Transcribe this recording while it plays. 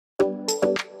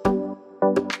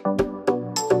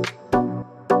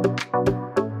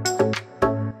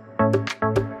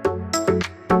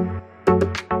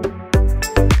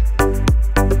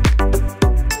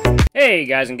Hey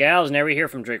guys and gals, Never here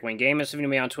from Drakewing Gaming. If you know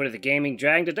me on Twitter, The Gaming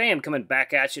Dragon. Today I'm coming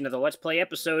back at you another Let's Play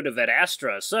episode of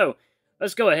Adastra. So,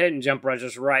 let's go ahead and jump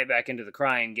just right back into the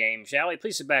crying game, shall we?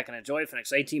 Please sit back and enjoy for the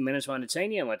next 18 minutes while I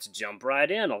entertain you, and let's jump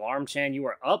right in. Alarm Chan, you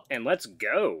are up, and let's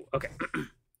go. Okay.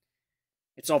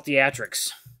 It's all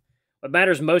theatrics. What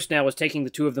matters most now is taking the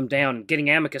two of them down and getting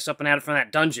Amicus up and out from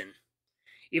that dungeon.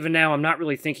 Even now, I'm not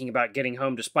really thinking about getting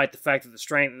home, despite the fact that the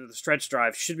strength of the stretch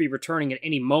drive should be returning at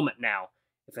any moment now,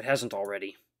 if it hasn't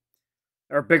already.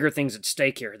 There are bigger things at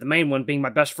stake here, the main one being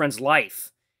my best friend's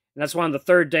life. And that's why on the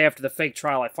third day after the fake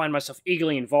trial, I find myself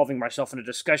eagerly involving myself in a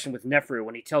discussion with Neferu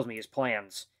when he tells me his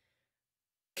plans.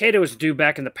 Cato is due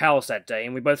back in the palace that day,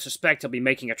 and we both suspect he'll be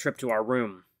making a trip to our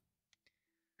room.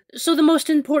 So the most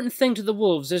important thing to the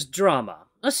wolves is drama,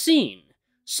 a scene,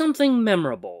 something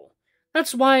memorable.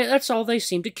 That's all they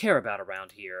seem to care about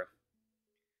around here.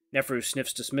 Neferu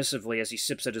sniffs dismissively as he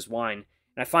sips at his wine,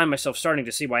 and I find myself starting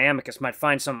to see why Amicus might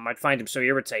find him so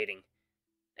irritating.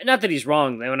 Not that he's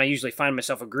wrong, though, and I usually find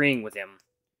myself agreeing with him.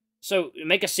 So,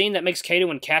 make a scene that makes Cato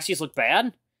and Cassius look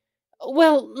bad?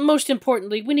 Well, most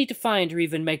importantly, we need to find or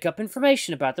even make up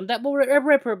information about them that will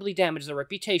irreparably damage their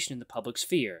reputation in the public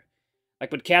sphere.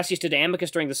 Like what Cassius did to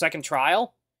Amicus during the second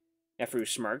trial? Neferu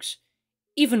smirks.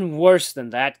 Even worse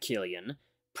than that, Killian.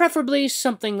 Preferably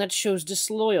something that shows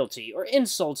disloyalty or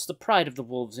insults the pride of the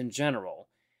wolves in general.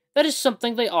 That is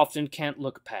something they often can't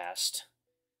look past.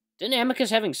 Didn't Amicus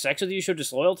having sex with you show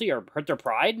disloyalty or hurt their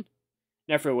pride?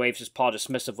 Neferu waves his paw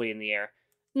dismissively in the air.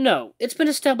 No, it's been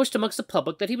established amongst the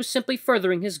public that he was simply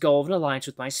furthering his goal of an alliance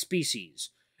with my species,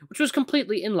 which was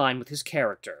completely in line with his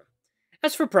character.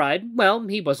 As for pride, well,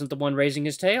 he wasn't the one raising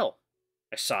his tail.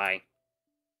 I sigh.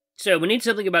 So, we need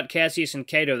something about Cassius and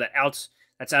Cato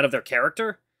that's out of their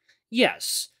character?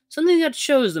 Yes, something that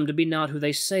shows them to be not who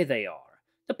they say they are.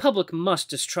 The public must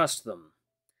distrust them.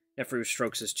 Neferu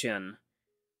strokes his chin.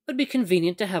 It would be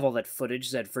convenient to have all that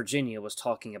footage that Virginia was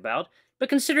talking about, but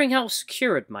considering how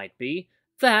secure it might be,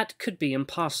 that could be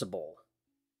impossible.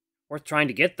 Worth trying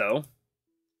to get, though.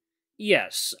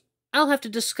 Yes, I'll have to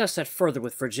discuss that further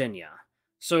with Virginia.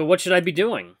 So what should I be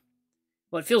doing?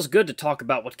 Well, it feels good to talk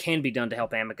about what can be done to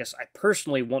help Amicus. I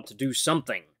personally want to do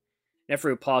something.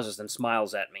 Neferu pauses, then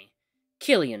smiles at me.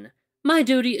 Killian, my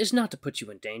duty is not to put you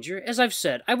in danger. As I've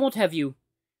said, I won't have you...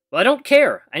 Well, I don't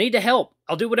care. I need to help.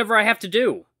 I'll do whatever I have to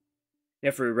do.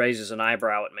 Neferu raises an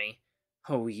eyebrow at me.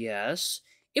 Oh, yes?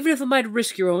 Even if it might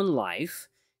risk your own life?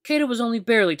 Cato was only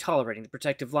barely tolerating the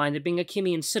protective line that being a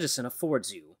Chemian citizen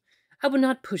affords you. I would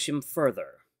not push him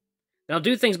further. Then I'll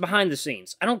do things behind the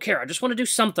scenes. I don't care. I just want to do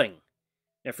something.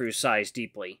 Neferu sighs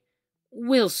deeply.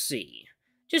 We'll see.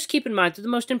 Just keep in mind that the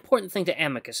most important thing to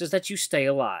Amicus is that you stay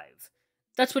alive.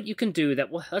 That's what you can do that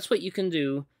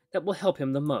will help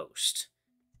him the most.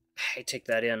 I take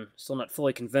that in, still not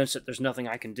fully convinced that there's nothing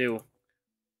I can do.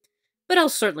 But I'll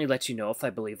certainly let you know if I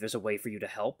believe there's a way for you to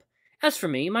help. As for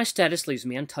me, my status leaves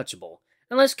me untouchable,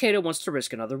 unless Cato wants to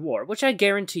risk another war, which I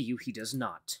guarantee you he does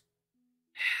not.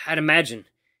 I'd imagine.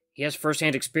 He has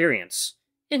first-hand experience.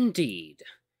 Indeed.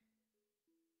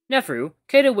 Neferu,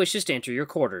 Cato wishes to enter your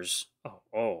quarters.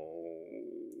 Oh.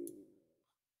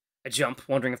 I jump,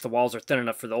 wondering if the walls are thin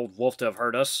enough for the old wolf to have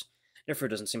heard us. Neferu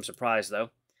doesn't seem surprised, though.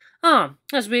 Ah,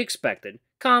 as we expected.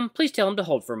 Come, please tell him to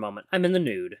hold for a moment. I'm in the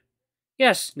nude.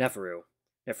 Yes, Neferu.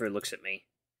 Neferu looks at me.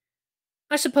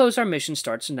 I suppose our mission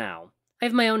starts now. I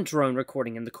have my own drone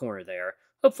recording in the corner there,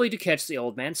 hopefully to catch the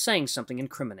old man saying something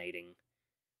incriminating.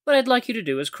 What I'd like you to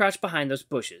do is crouch behind those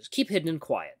bushes. Keep hidden and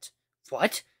quiet.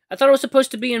 What? I thought I was supposed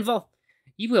to be involved.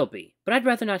 You will be, but I'd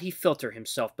rather not he filter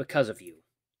himself because of you.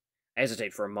 I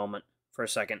hesitate for a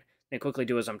second, then quickly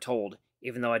do as I'm told,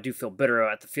 even though I do feel bitter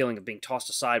at the feeling of being tossed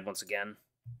aside once again.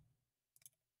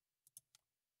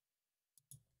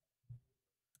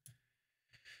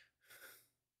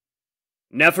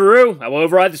 Neferu, I will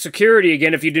override the security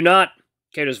again if you do not.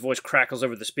 Cato's voice crackles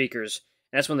over the speakers,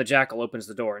 and that's when the jackal opens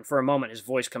the door, and for a moment his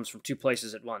voice comes from two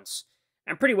places at once.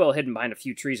 I'm pretty well hidden behind a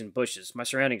few trees and bushes, my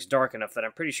surroundings dark enough that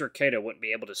I'm pretty sure Cato wouldn't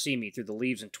be able to see me through the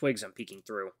leaves and twigs I'm peeking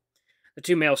through. The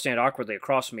two males stand awkwardly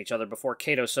across from each other before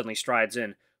Cato suddenly strides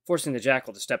in, forcing the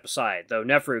jackal to step aside, though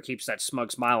Neferu keeps that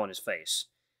smug smile on his face.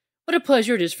 What a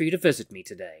pleasure it is for you to visit me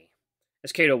today.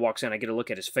 As Cato walks in, I get a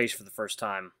look at his face for the first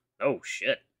time. Oh,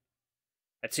 shit.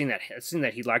 I'd seen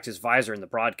that he lacked his visor in the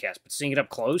broadcast, but seeing it up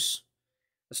close?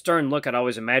 The stern look I'd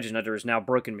always imagined under his now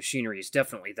broken machinery is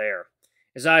definitely there.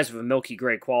 His eyes have a milky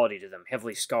gray quality to them,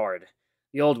 heavily scarred.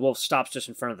 The old wolf stops just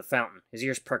in front of the fountain, his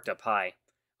ears perked up high.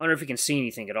 I wonder if he can see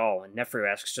anything at all, and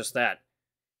Neferu asks just that.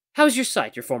 How's your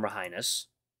sight, your former highness?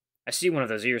 I see one of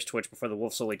those ears twitch before the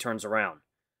wolf slowly turns around.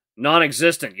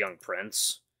 Non-existent, young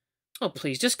prince. Oh,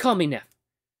 please, just call me Nef.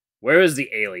 Where is the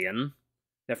alien?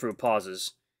 Neferu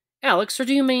pauses. Alex, or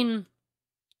do you mean...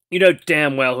 You know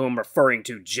damn well who I'm referring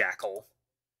to, Jackal.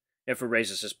 Neferu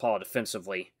raises his paw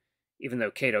defensively, even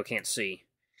though Cato can't see.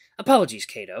 Apologies,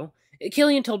 Cato.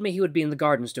 Killian told me he would be in the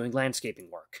gardens doing landscaping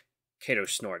work. Cato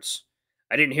snorts.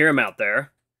 I didn't hear him out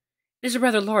there. It is a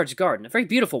rather large garden, a very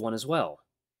beautiful one as well.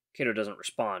 Cato doesn't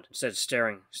respond, instead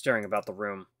staring about the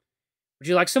room. Would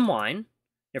you like some wine?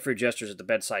 Neferu gestures at the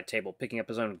bedside table, picking up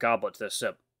his own goblet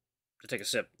to take a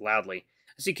sip, loudly.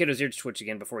 I see Cato's ears twitch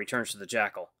again before he turns to the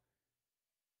Jackal.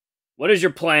 What is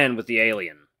your plan with the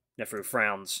alien? Neferu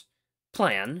frowns.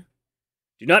 Plan?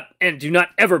 Do not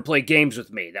ever play games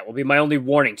with me. That will be my only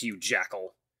warning to you,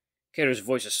 Jackal. Cato's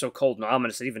voice is so cold and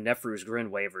ominous that even Neferu's grin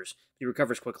wavers. He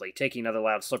recovers quickly, taking another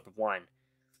loud slurp of wine.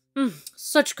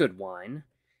 Such good wine.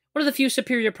 One of the few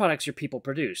superior products your people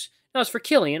produce. Now, as for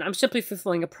Killian, I'm simply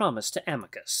fulfilling a promise to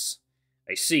Amicus.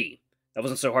 I see. That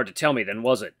wasn't so hard to tell me then,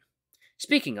 was it?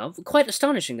 Speaking of, quite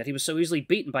astonishing that he was so easily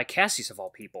beaten by Cassius of all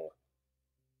people.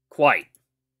 Quite.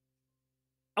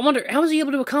 I wonder, how was he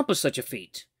able to accomplish such a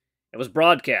feat? It was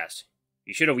broadcast.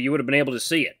 You would have been able to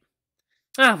see it.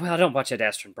 Ah, well, I don't watch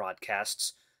Adastran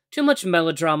broadcasts. Too much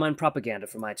melodrama and propaganda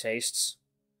for my tastes.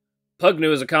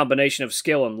 Pugnu is a combination of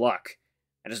skill and luck,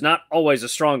 and is not always the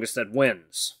strongest that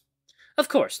wins. Of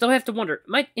course, though I have to wonder,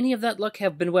 might any of that luck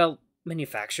have been, well,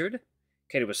 manufactured?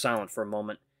 Cato was silent for a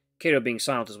moment. Cato being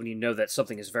silent is when you know that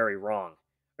something is very wrong.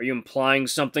 Are you implying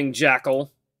something,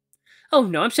 Jackal? Oh,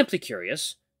 no, I'm simply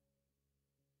curious.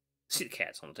 See the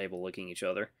cats on the table looking at each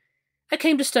other. I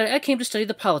came to study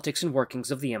the politics and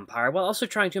workings of the Empire, while also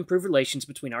trying to improve relations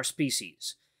between our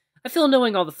species. I feel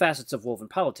knowing all the facets of woven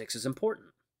politics is important.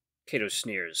 Cato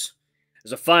sneers.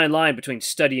 There's a fine line between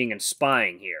studying and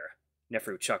spying here.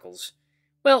 Neferu chuckles.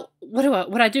 Well,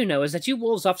 what I do know is that you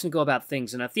wolves often go about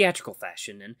things in a theatrical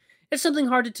fashion, and it's something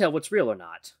hard to tell what's real or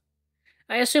not.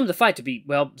 I assume the fight to be,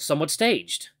 well, somewhat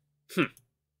staged.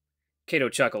 Cato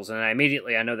chuckles, and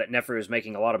immediately I know that Neferu is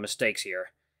making a lot of mistakes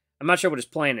here. I'm not sure what his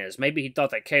plan is. Maybe he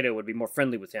thought that Cato would be more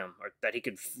friendly with him, or that he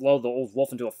could lull the old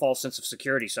wolf into a false sense of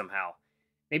security somehow.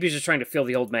 Maybe he's just trying to feel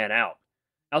the old man out.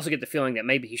 I also get the feeling that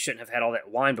maybe he shouldn't have had all that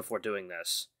wine before doing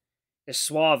this. His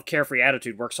suave, carefree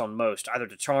attitude works on most, either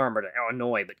to charm or to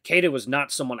annoy, but Cato is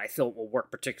not someone I feel it will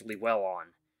work particularly well on.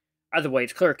 Either way,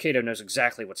 it's clear Cato knows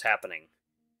exactly what's happening.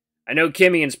 I know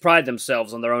Kimians pride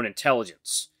themselves on their own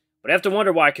intelligence, but I have to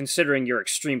wonder why, considering your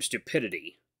extreme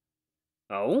stupidity.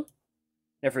 Oh?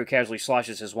 Neferu casually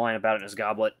sloshes his wine about in his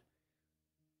goblet.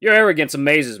 Your arrogance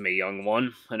amazes me, young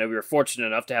one. I know we were fortunate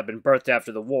enough to have been birthed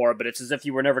after the war, but it's as if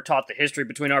you were never taught the history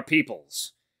between our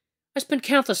peoples. I spent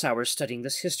countless hours studying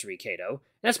this history, Cato, and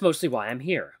that's mostly why I'm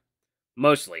here.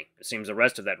 Mostly. It seems the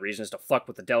rest of that reason is to fuck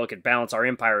with the delicate balance our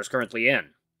empire is currently in.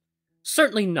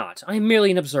 Certainly not. I am merely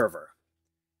an observer.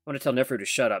 I want to tell Neferu to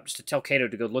shut up, just to tell Cato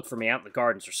to go look for me out in the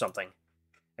gardens or something.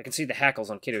 I can see the hackles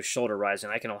on Cato's shoulder rise,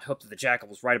 and I can only hope that the Jackal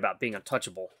was right about being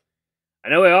untouchable. I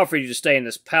know I offered you to stay in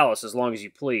this palace as long as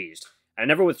you pleased. I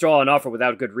never withdraw an offer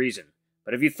without good reason.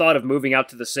 But have you thought of moving out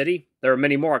to the city? There are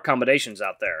many more accommodations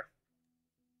out there.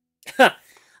 Ha!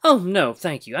 Oh, no,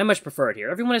 thank you. I much prefer it here.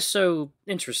 Everyone is so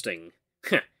interesting.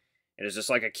 It is just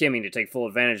like a Kimmy to take full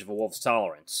advantage of a wolf's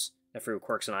tolerance. Neferu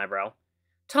quirks an eyebrow.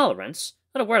 Tolerance?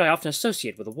 Not a word I often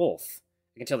associate with a wolf.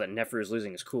 I can tell that Neferu is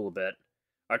losing his cool a bit.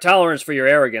 Our tolerance for your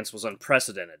arrogance was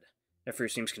unprecedented.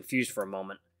 Neferu seems confused for a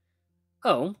moment.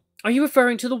 Oh, are you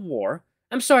referring to the war?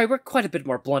 I'm sorry, we're quite a bit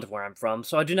more blunt where I'm from,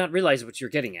 so I do not realize what you're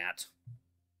getting at.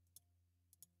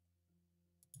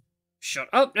 Shut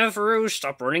up, Neferu!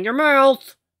 Stop running your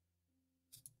mouth!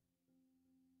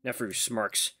 Neferu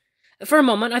smirks. For a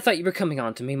moment, I thought you were coming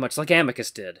on to me, much like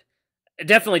Amicus did.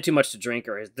 Definitely too much to drink,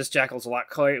 or this Jackal's a lot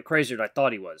crazier than I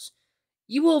thought he was.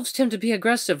 You wolves tend to be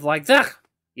aggressive like that.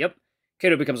 Yep.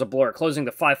 Cato becomes a blur, closing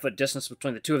the 5-foot distance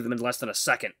between the two of them in less than a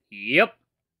second. Yep.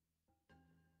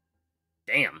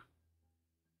 Damn.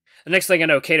 The next thing I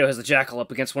know, Cato has the Jackal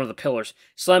up against one of the pillars,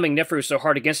 slamming Neferu so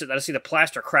hard against it that I see the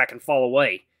plaster crack and fall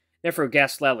away. Neferu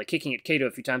gasps loudly, kicking at Cato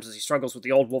a few times as he struggles with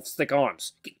the old wolf's thick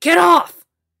arms. Get off!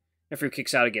 Neferu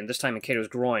kicks out again, this time in Cato's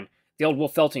groin. If the old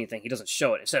wolf felt anything, he doesn't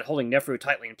show it, instead holding Neferu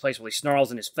tightly in place while he snarls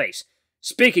in his face.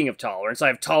 Speaking of tolerance, I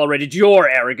have tolerated your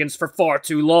arrogance for far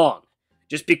too long.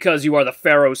 Just because you are the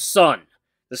Pharaoh's son.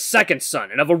 The second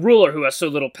son, and of a ruler who has so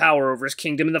little power over his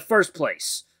kingdom in the first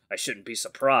place. I shouldn't be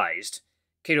surprised.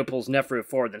 Cato pulls Neferu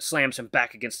forward, then slams him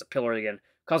back against the pillar again,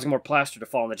 causing more plaster to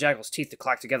fall and the Jackal's teeth to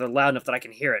clack together loud enough that I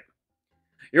can hear it.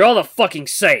 You're all the fucking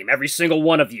same, every single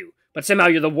one of you, but somehow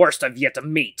you're the worst I've yet to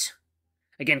meet.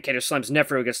 Again, Cato slams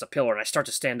Neferu against the pillar, and I start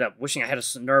to stand up, wishing I had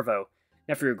a Nervo.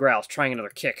 Neferu growls, trying another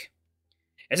kick.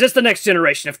 Is this the next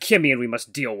generation of Kimian we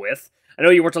must deal with? I know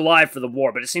you weren't alive for the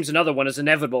war, but it seems another one is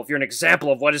inevitable if you're an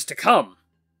example of what is to come.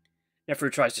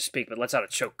 Neferu tries to speak, but lets out a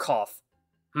choked cough.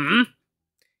 Hmm?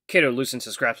 Cato loosens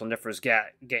his grasp on Neferu's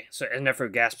and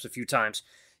Neferu gasps a few times.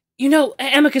 You know,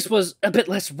 Amicus was a bit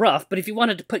less rough, but if you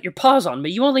wanted to put your paws on me,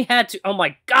 you only had to— Oh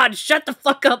my god, shut the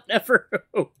fuck up,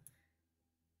 Neferu!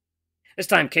 This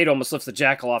time, Cato almost lifts the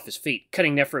jackal off his feet,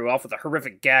 cutting Neferu off with a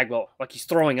horrific gag like he's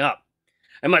throwing up.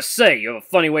 I must say, you have a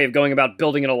funny way of going about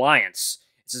building an alliance.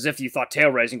 It's as if you thought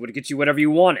tail-raising would get you whatever you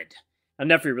wanted. Now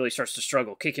Neferu really starts to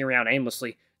struggle, kicking around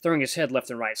aimlessly, throwing his head left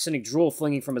and right, sending drool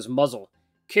flinging from his muzzle.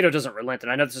 Cato doesn't relent,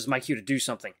 and I know this is my cue to do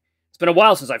something. It's been a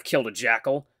while since I've killed a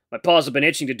jackal. My paws have been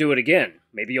itching to do it again.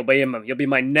 Maybe you'll be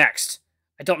my next.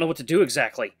 I don't know what to do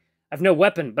exactly. I've no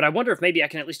weapon, but I wonder if maybe I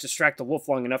can at least distract the wolf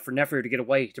long enough for Neferu to get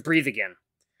away, to breathe again.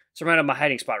 So I run out of my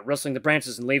hiding spot, rustling the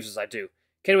branches and leaves as I do.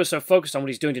 Cato is so focused on what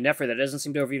he's doing to Neferu that it doesn't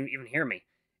seem to even hear me.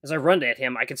 As I run at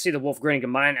him, I can see the wolf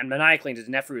grinning maniacally into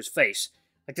Neferu's face.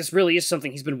 Like this really is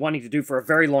something he's been wanting to do for a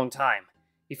very long time.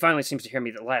 He finally seems to hear me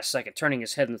at the last second, turning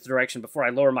his head in the direction before I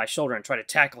lower my shoulder and try to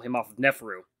tackle him off of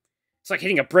Neferu. It's like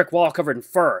hitting a brick wall covered in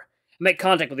fur. I make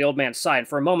contact with the old man's side, and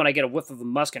for a moment I get a whiff of the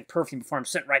musk and perfume before I'm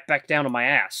sent right back down on my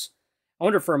ass. I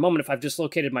wonder for a moment if I've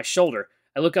dislocated my shoulder.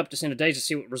 I look up just in a daze to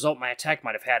see what result my attack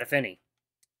might have had, if any.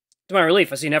 To my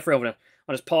relief, I see Neferu on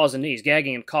his paws and knees,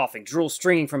 gagging and coughing, drool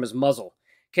stringing from his muzzle.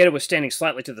 Cato was standing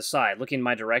slightly to the side, looking in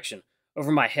my direction,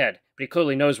 over my head, but he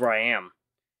clearly knows where I am.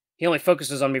 He only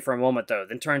focuses on me for a moment, though,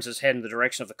 then turns his head in the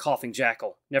direction of the coughing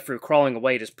jackal, Neferu crawling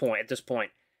away at this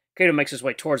point. Cato makes his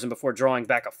way towards him before drawing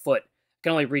back a foot. I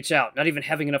can only reach out, not even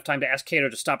having enough time to ask Cato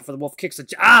to stop before the wolf kicks the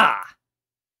Ah!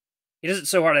 He does it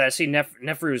so hard that I see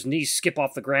Neferu's knees skip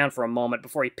off the ground for a moment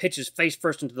before he pitches face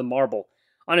first into the marble,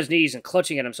 on his knees and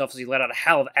clutching at himself as he let out a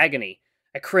howl of agony.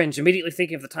 I cringe, immediately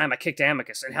thinking of the time I kicked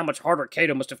Amicus, and how much harder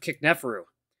Cato must have kicked Neferu.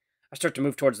 I start to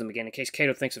move towards them again, in case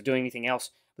Cato thinks of doing anything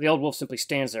else, but the old wolf simply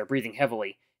stands there, breathing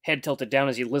heavily, head tilted down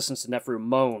as he listens to Neferu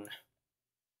moan.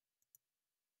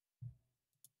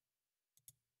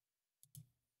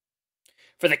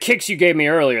 For the kicks you gave me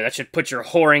earlier, that should put your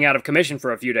whoring out of commission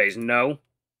for a few days, no?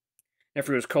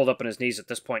 Neferu was curled up on his knees at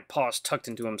this point, paws tucked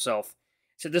into himself.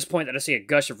 It's at this point that I see a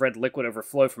gush of red liquid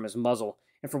overflow from his muzzle,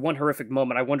 and for one horrific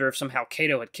moment I wonder if somehow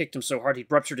Cato had kicked him so hard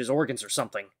he'd ruptured his organs or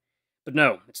something. But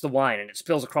no, it's the wine, and it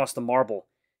spills across the marble.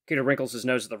 Cato wrinkles his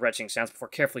nose at the retching sounds before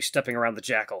carefully stepping around the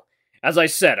jackal. As I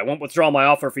said, I won't withdraw my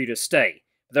offer for you to stay,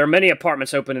 but there are many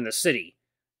apartments open in the city.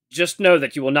 Just know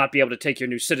that you will not be able to take your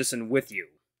new citizen with you.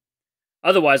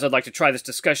 Otherwise, I'd like to try this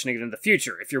discussion again in the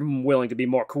future, if you're willing to be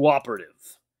more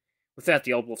cooperative. With that,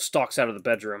 the old wolf stalks out of the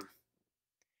bedroom.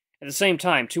 At the same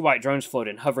time, two white drones float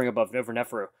in, hovering over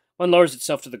Neferu. One lowers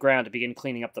itself to the ground to begin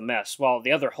cleaning up the mess, while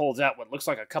the other holds out what looks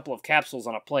like a couple of capsules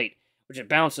on a plate, which it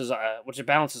balances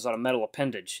on a metal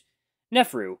appendage.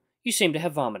 Neferu, you seem to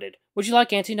have vomited. Would you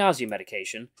like anti-nausea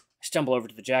medication? I stumble over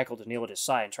to the jackal to kneel at his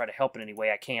side and try to help in any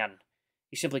way I can.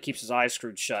 He simply keeps his eyes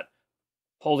screwed shut,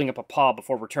 holding up a paw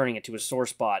before returning it to his sore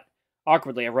spot.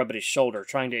 Awkwardly, I rub at his shoulder,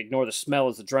 trying to ignore the smell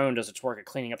as the drone does its work at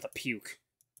cleaning up the puke.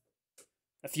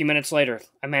 A few minutes later,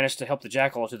 I manage to help the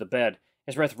jackal to the bed,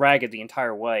 his breath ragged the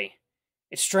entire way.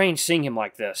 It's strange seeing him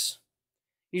like this.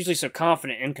 Usually so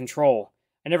confident and in control.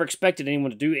 I never expected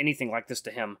anyone to do anything like this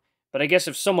to him, but I guess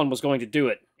if someone was going to do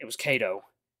it, it was Cato.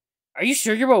 Are you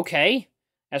sure you're okay?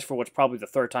 As for what's probably the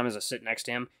third time as I sit next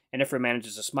to him, and Neferu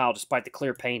manages to smile despite the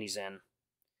clear pain he's in.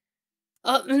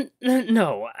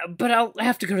 No, but I'll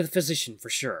have to go to the physician for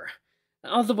sure.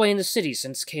 All the way in the city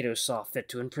since Cato saw fit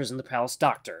to imprison the palace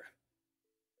doctor.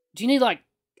 Do you need, like,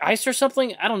 ice or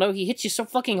something? I don't know, he hits you so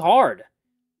fucking hard.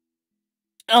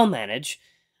 I'll manage.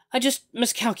 I just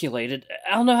miscalculated.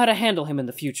 I'll know how to handle him in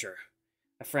the future.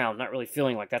 I frown, not really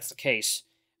feeling like that's the case.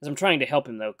 As I'm trying to help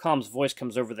him, though, Calm's voice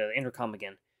comes over the intercom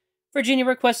again. Virginia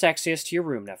requests access to your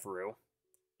room, Neferu.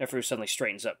 Neferu suddenly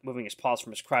straightens up, moving his paws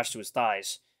from his crotch to his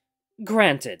thighs.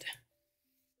 Granted.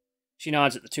 She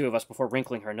nods at the two of us before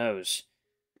wrinkling her nose.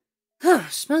 Huh,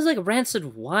 smells like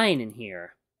rancid wine in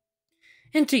here.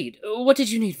 Indeed. What did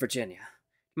you need, Virginia?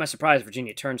 To my surprise,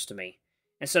 Virginia turns to me.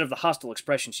 Instead of the hostile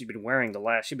expression she'd been wearing the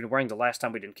last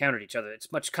time we'd encountered each other,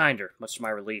 it's much kinder, much to my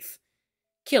relief.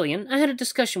 Killian, I had a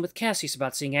discussion with Cassius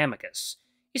about seeing Amicus.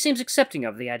 He seems accepting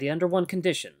of the idea under one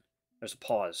condition. There's a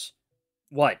pause.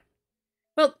 What?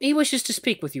 Well, he wishes to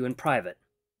speak with you in private.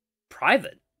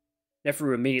 Private?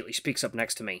 Neferu immediately speaks up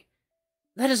next to me.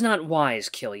 That is not wise,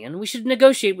 Killian. We should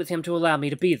negotiate with him to allow me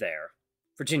to be there.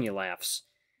 Virginia laughs.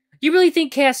 You really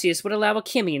think Cassius would allow a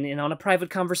Kimian in on a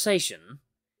private conversation?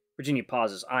 Virginia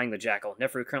pauses, eyeing the jackal,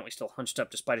 Neferu currently still hunched up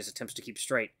despite his attempts to keep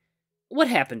straight. What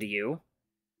happened to you?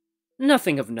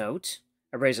 Nothing of note.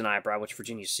 I raise an eyebrow, which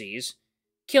Virginia sees.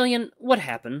 Killian, what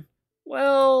happened?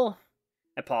 Well...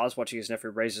 I pause, watching as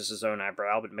Neferu raises his own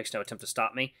eyebrow, but makes no attempt to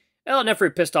stop me. Well,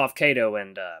 Neferu pissed off Cato,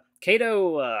 and,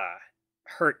 Cato,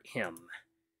 hurt him.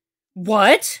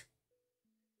 What?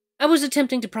 I was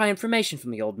attempting to pry information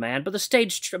from the old man, but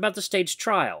about the staged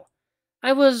trial.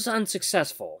 I was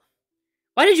unsuccessful.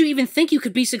 Why did you even think you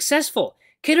could be successful?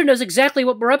 Cato knows exactly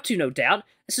what we're up to, no doubt.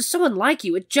 This is so unlike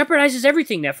you. It jeopardizes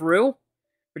everything, Neferu.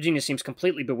 Virginia seems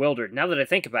completely bewildered. Now that I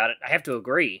think about it, I have to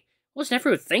agree. What was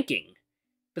Neferu thinking?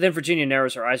 But then Virginia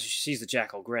narrows her eyes as she sees the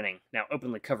jackal grinning, now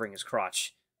openly covering his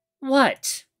crotch.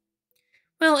 What?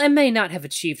 Well, I may not have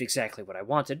achieved exactly what I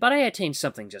wanted, but I attained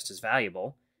something just as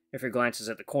valuable. Neferu glances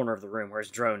at the corner of the room where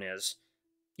his drone is.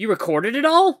 You recorded it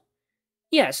all?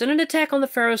 Yes, and an attack on the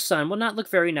Pharaoh's son will not look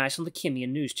very nice on the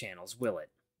Kimian news channels, will it?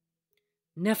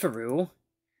 Neferu.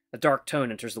 A dark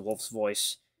tone enters the wolf's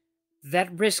voice.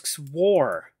 That risks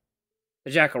war.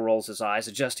 The jackal rolls his eyes,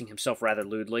 adjusting himself rather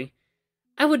lewdly.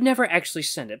 I would never actually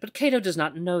send it, but Cato does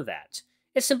not know that.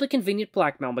 It's simply convenient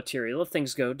blackmail material if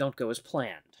things don't go as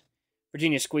planned.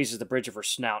 Virginia squeezes the bridge of her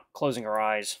snout, closing her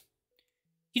eyes.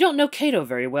 You don't know Cato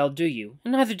very well, do you?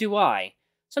 And neither do I.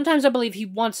 Sometimes I believe he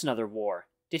wants another war.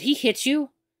 Did he hit you?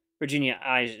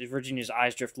 Virginia's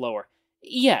eyes drift lower.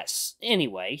 Yes.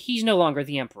 Anyway, he's no longer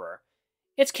the Emperor.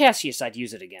 It's Cassius I'd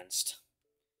use it against.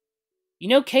 You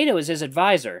know Cato is his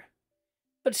advisor,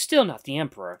 but still not the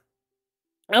Emperor.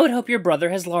 I would hope your brother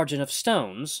has large enough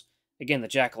stones, again the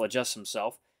jackal adjusts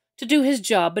himself, to do his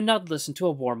job and not listen to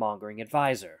a warmongering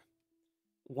advisor.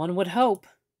 One would hope.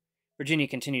 Virginia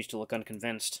continues to look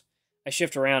unconvinced. I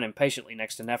shift around impatiently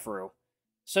next to Neferu.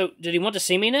 So, did he want to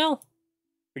see me now?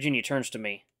 Virginia turns to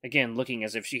me, again looking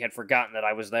as if she had forgotten that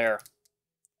I was there.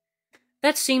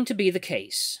 That seemed to be the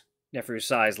case. Neferu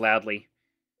sighs loudly.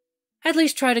 At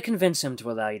least try to convince him to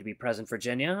allow you to be present,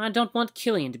 Virginia. I don't want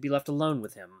Killian to be left alone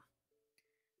with him.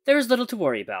 There is little to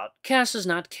worry about. Cass is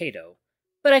not Cato.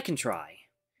 But I can try.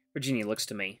 Virginia looks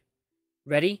to me.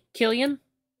 Ready, Killian?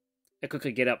 I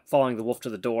quickly get up, following the wolf to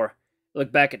the door. I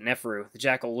look back at Neferu, the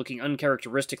jackal looking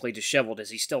uncharacteristically disheveled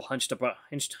as he's still hunched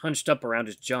up around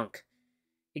his junk.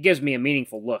 He gives me a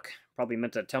meaningful look, probably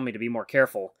meant to tell me to be more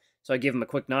careful, so I give him a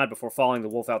quick nod before following the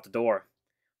wolf out the door.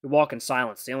 We walk in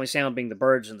silence, the only sound being the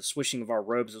birds and the swishing of our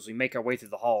robes as we make our way through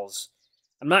the halls.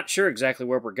 I'm not sure exactly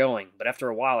where we're going, but after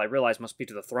a while I realize must be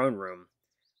to the throne room.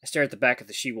 I stare at the back of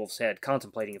the she-wolf's head,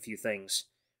 contemplating a few things.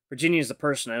 Virginia is the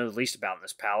person I know the least about in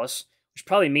this palace, which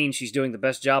probably means she's doing the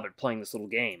best job at playing this little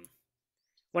game.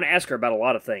 I want to ask her about a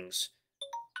lot of things,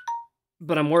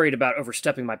 but I'm worried about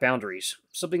overstepping my boundaries,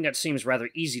 something that seems rather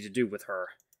easy to do with her.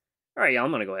 Alright, y'all,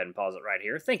 I'm going to go ahead and pause it right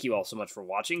here. Thank you all so much for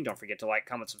watching. Don't forget to like,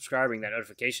 comment, subscribe, ring that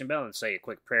notification bell, and say a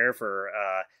quick prayer for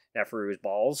Neferu's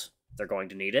balls. They're going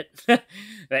to need it. But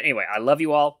anyway, I love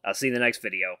you all. I'll see you in the next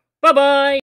video. Bye-bye!